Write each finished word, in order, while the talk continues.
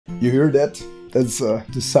You hear that? That's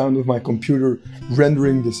the sound of my computer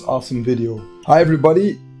rendering this awesome video. Hi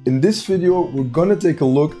everybody, in this video we're gonna take a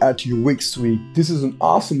look at UXtweak. This is an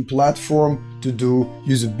awesome platform to do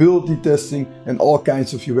usability testing and all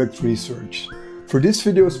kinds of UX research. For this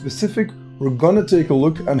video specific, we're gonna take a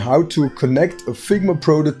look on how to connect a Figma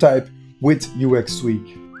prototype with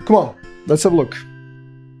UXtweak. Come on, let's have a look.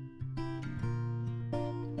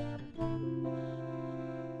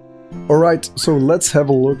 Alright, so let's have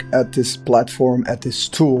a look at this platform, at this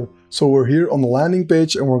tool. So we're here on the landing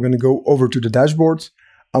page and we're going to go over to the dashboard.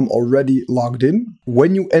 I'm already logged in.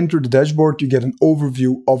 When you enter the dashboard, you get an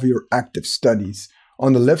overview of your active studies.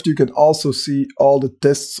 On the left, you can also see all the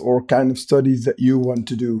tests or kind of studies that you want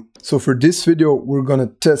to do. So for this video, we're going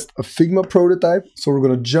to test a Figma prototype. So we're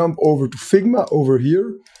going to jump over to Figma over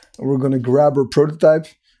here and we're going to grab our prototype.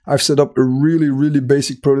 I've set up a really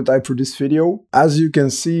basic prototype for this video. As you can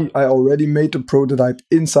see, I already made the prototype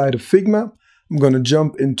inside of Figma. I'm going to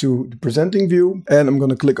jump into the presenting view and I'm going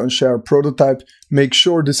to click on share prototype. Make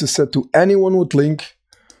sure this is set to anyone with link.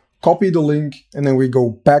 Copy the link and then we go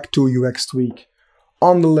back to UXtweak.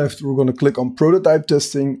 On the left, we're going to click on prototype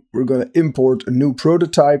testing. We're going to import a new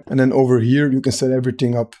prototype and then over here you can set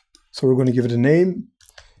everything up. So we're going to give it a name,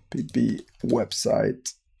 pp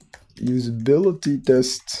website usability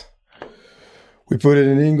test. We put it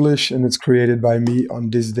in English and it's created by me on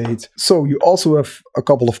this date. So you also have a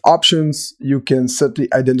couple of options. You can set the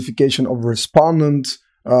identification of a respondent,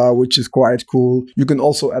 which is quite cool. You can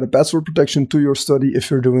also add a password protection to your study if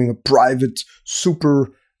you're doing a private,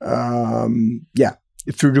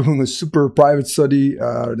 if you're doing a super private study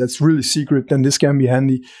that's really secret, then this can be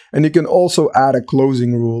handy. And you can also add a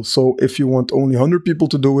closing rule. So if you want only 100 people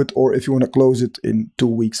to do it, or if you want to close it in 2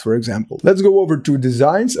 weeks, for example. Let's go over to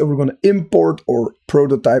designs and we're going to import our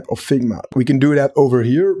prototype of Figma. We can do that over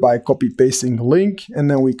here by copy pasting the link and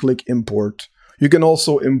then we click import. You can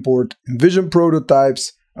also import InVision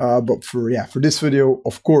prototypes, but for this video,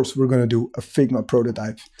 of course, we're going to do a Figma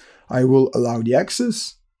prototype. I will allow the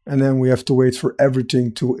access. And then we have to wait for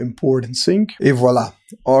everything to import and sync. Et voila,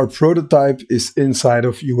 our prototype is inside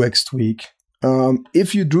of UXtweak.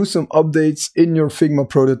 If you do some updates in your Figma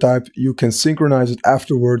prototype, you can synchronize it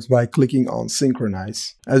afterwards by clicking on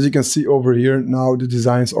synchronize. As you can see over here, now the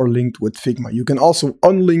designs are linked with Figma. You can also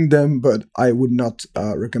unlink them, but I would not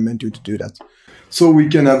recommend you to do that. So we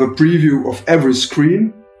can have a preview of every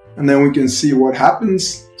screen. And then we can see what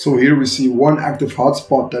happens. So here we see one active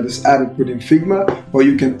hotspot that is added within Figma, but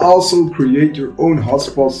you can also create your own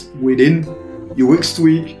hotspots within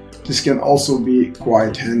UXtweak. This can also be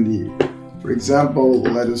quite handy. For example,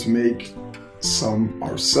 let us make some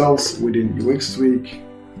ourselves within UXtweak.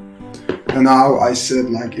 And now I said,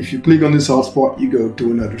 like, if you click on this hotspot, you go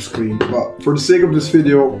to another screen. But for the sake of this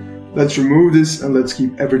video, let's remove this and let's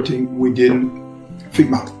keep everything within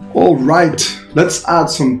Figma. All right, let's add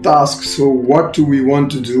some tasks. So what do we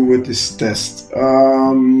want to do with this test?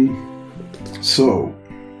 So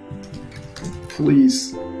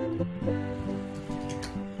please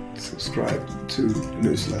subscribe to the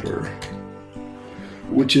newsletter,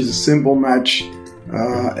 which is a simple match.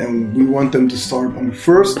 And we want them to start on the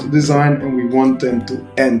first design and we want them to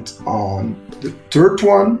end on the third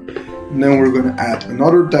one. And then we're going to add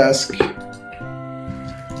another task.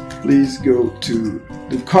 Please go to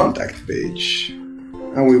the contact page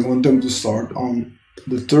and we want them to start on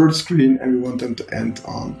the third screen and we want them to end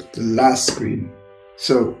on the last screen.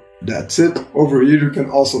 So that's it. Over here you can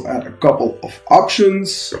also add a couple of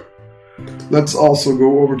options. Let's also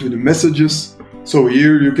go over to the messages. So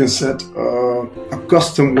here you can set a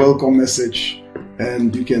custom welcome message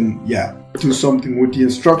and you can do something with the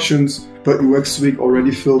instructions, but UXtweak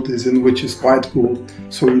already filled this in, which is quite cool,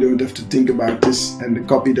 so you don't have to think about this, and the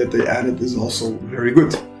copy that they added is also very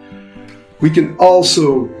good. We can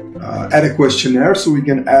also add a questionnaire, so we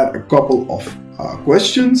can add a couple of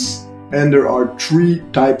questions, and there are 3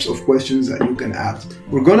 types of questions that you can add.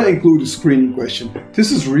 We're gonna include a screening question.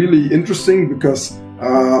 This is really interesting because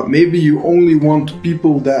maybe you only want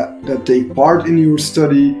people that take part in your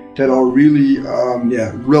study that are really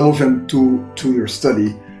relevant to your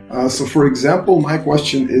study. So for example, my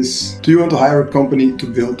question is, do you want to hire a company to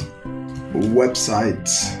build a website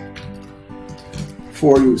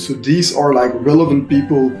for you? So these are like relevant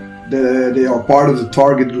people, they are part of the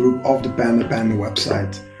target group of the PandaPanda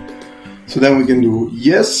website. So then we can do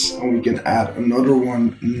yes, and we can add another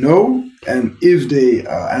one, no. And if they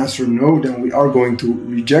answer no, then we are going to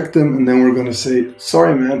reject them. And then we're going to say,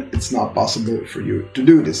 sorry, man, it's not possible for you to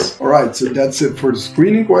do this. All right, so that's it for the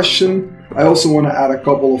screening question. I also want to add a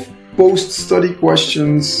couple of post-study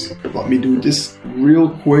questions. Let me do this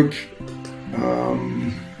real quick.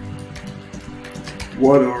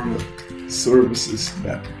 what are the services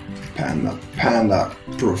that PandaPanda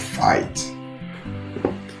provide?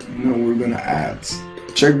 Now we're gonna add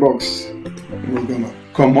a checkbox. We're gonna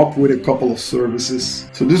come up with a couple of services.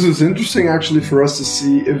 So this is interesting actually for us to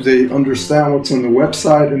see if they understand what's on the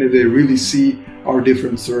website and if they really see our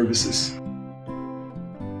different services.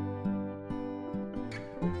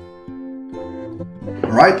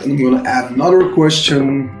 Alright, and I'm gonna add another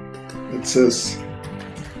question that says,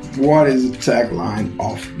 what is the tagline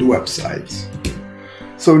of the website?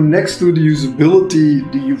 So next to the usability,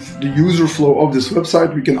 the user flow of this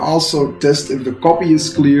website, we can also test if the copy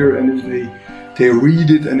is clear and if they read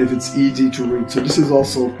it and if it's easy to read. So this is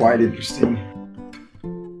also quite interesting.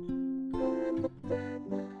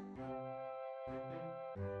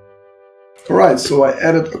 Alright, so I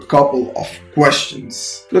added a couple of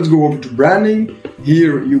questions. Let's go over to branding.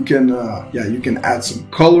 Here you can add some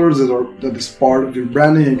colors that is part of your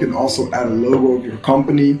branding. You can also add a logo of your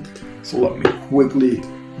company. So let me quickly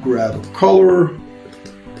grab a color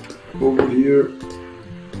over here.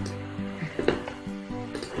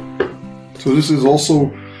 So this is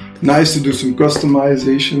also nice to do some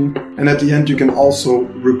customization, and at the end you can also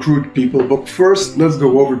recruit people. But first, let's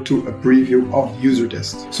go over to a preview of user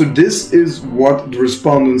test. So this is what the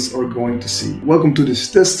respondents are going to see. Welcome to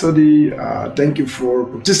this test study. Thank you for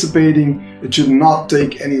participating. It should not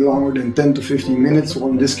take any longer than 10 to 15 minutes.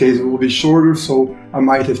 Well, in this case it will be shorter, so I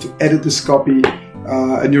might have to edit this copy.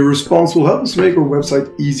 And your response will help us make our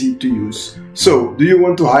website easy to use. So, do you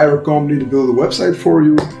want to hire a company to build a website for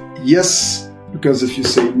you? Yes. Because if you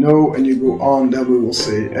say no and you go on, then we will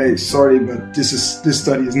say, hey, sorry, but this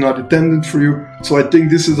study is not intended for you. So I think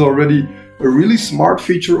this is already a really smart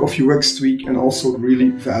feature of UXtweak and also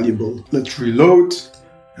really valuable. Let's reload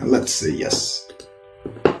and let's say yes.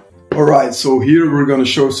 Alright, so here we're going to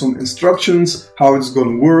show some instructions, how it's going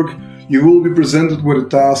to work. You will be presented with a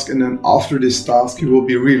task, and then after this task you will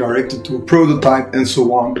be redirected to a prototype, and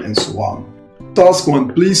so on and so on. Task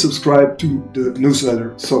 1, please subscribe to the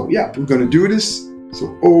newsletter. So yeah, we're gonna do this.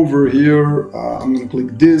 So over here, I'm gonna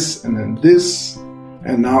click this and then this,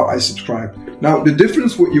 and now I subscribe. Now the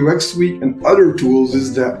difference with UXtweak and other tools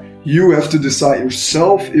is that you have to decide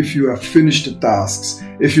yourself if you have finished the tasks.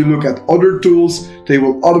 If you look at other tools, they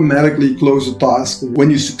will automatically close the task when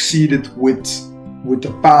you succeeded with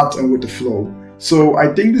the path and with the flow. So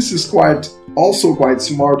I think this is also quite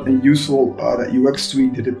smart and useful that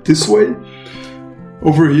UXtweak did it this way.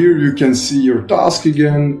 Over here you can see your task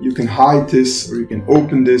again, you can hide this or you can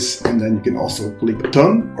open this, and then you can also click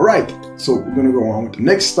done. Alright, so we're going to go on with the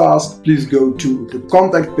next task. Please go to the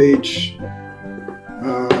contact page,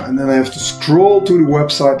 and then I have to scroll to the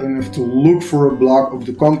website and I have to look for a block of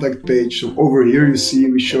the contact page. So over here you see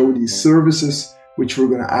we show these services which we're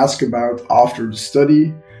going to ask about after the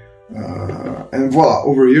study. And voila,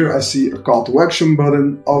 over here I see a call to action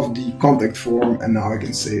button of the contact form, and now I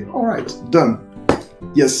can say, alright, done.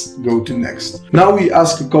 Yes, go to next. Now we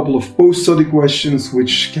ask a couple of post-study questions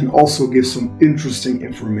which can also give some interesting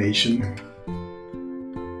information.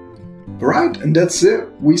 Alright, and that's it.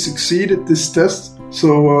 We succeeded this test.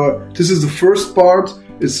 So this is the first part.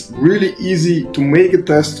 It's really easy to make a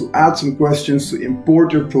test, to add some questions, to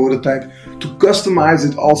import your prototype, to customize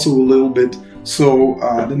it also a little bit. So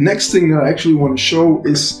the next thing that I actually want to show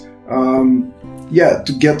is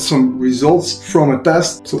to get some results from a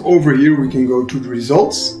test. So over here we can go to the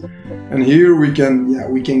results, and here we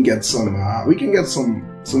can get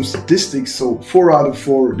some statistics. So 4 out of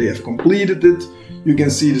 4 they have completed it. You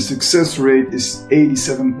can see the success rate is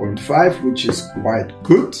 87.5, which is quite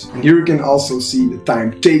good. And here you can also see the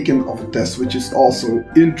time taken of a test, which is also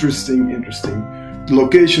interesting. The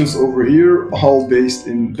locations over here, all based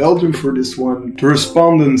in Belgium for this one. The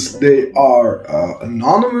respondents, they are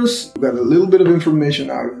anonymous. We got a little bit of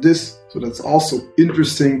information out of this, so that's also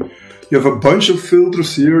interesting. You have a bunch of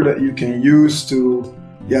filters here that you can use to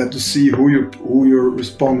see who your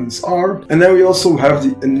respondents are. And then we also have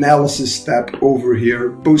the analysis tab over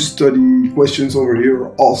here. Post-study questions over here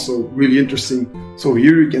are also really interesting. So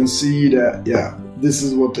here you can see that, this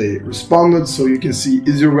is what they responded. So you can see,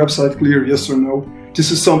 is your website clear, yes or no?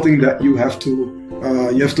 This is something that you have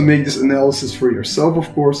to make this analysis for yourself,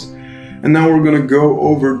 of course. And now we're gonna go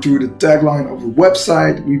over to the tagline of the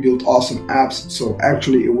website. We built awesome apps. So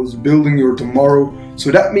actually it was building your tomorrow.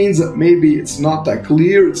 So that means that maybe it's not that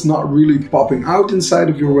clear. It's not really popping out inside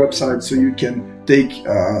of your website. So you can take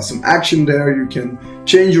some action there. You can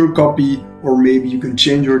change your copy, or maybe you can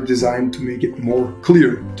change your design to make it more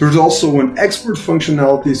clear. There's also an export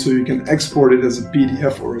functionality, so you can export it as a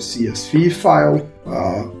PDF or a CSV file.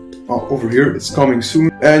 Over here it's coming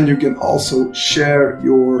soon, and you can also share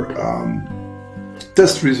your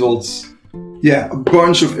test results. Yeah, a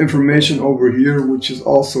bunch of information over here, which is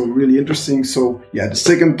also really interesting. So yeah, the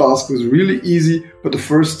second task was really easy, but the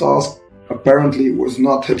first task apparently was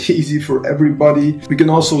not that easy for everybody. We can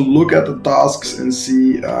also look at the tasks and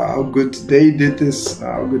see how good they did this,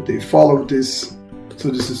 how good they followed this. So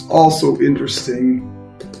this is also interesting.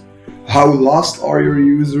 How lost are your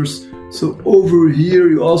users? So over here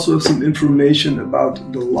you also have some information about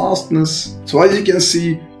the lostness. So as you can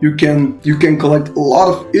see, you can collect a lot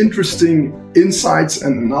of interesting insights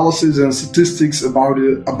and analysis and statistics about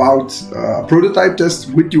prototype tests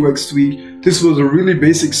with UXtweak. This was a really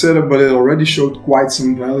basic setup, but it already showed quite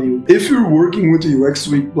some value. If you're working with the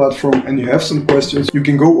UXtweak platform and you have some questions, you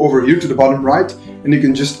can go over here to the bottom right and you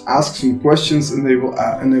can just ask some questions and they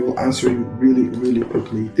will answer you really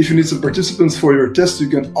quickly. If you need some participants for your test, you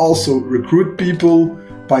can also recruit people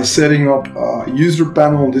by setting up a user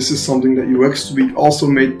panel. This is something that UXtweak also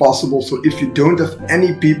made possible. So if you don't have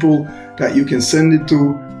any people that you can send it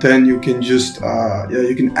to, then you can just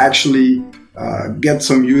you can actually get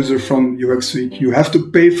some user from UXtweak. You have to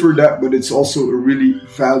pay for that, but it's also a really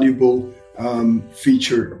valuable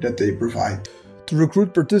feature that they provide. To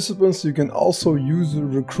recruit participants, you can also use the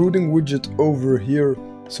recruiting widget over here.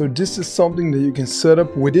 So this is something that you can set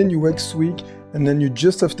up within UXtweak, and then you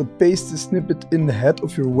just have to paste the snippet in the head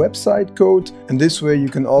of your website code, and this way you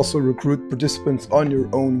can also recruit participants on your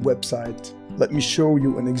own website. Let me show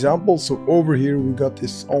you an example. So over here we got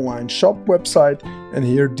this online shop website, and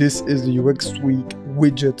here this is the UXtweak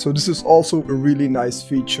widget. So this is also a really nice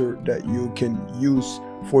feature that you can use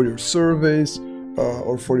for your surveys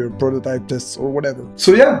or for your prototype tests or whatever.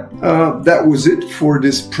 So yeah, that was it for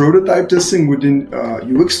this prototype testing within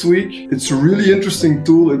UXtweak. It's a really interesting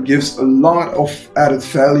tool. It gives a lot of added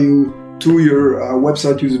value to your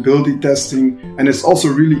website usability testing, and it's also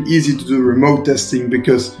really easy to do remote testing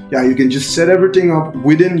because yeah, you can just set everything up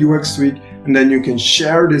within UXtweak and then you can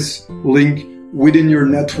share this link within your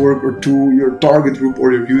network or to your target group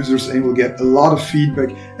or your users, and you'll get a lot of feedback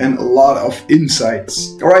and a lot of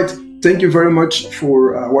insights. All right, thank you very much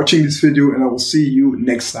for watching this video, and I will see you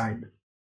next time.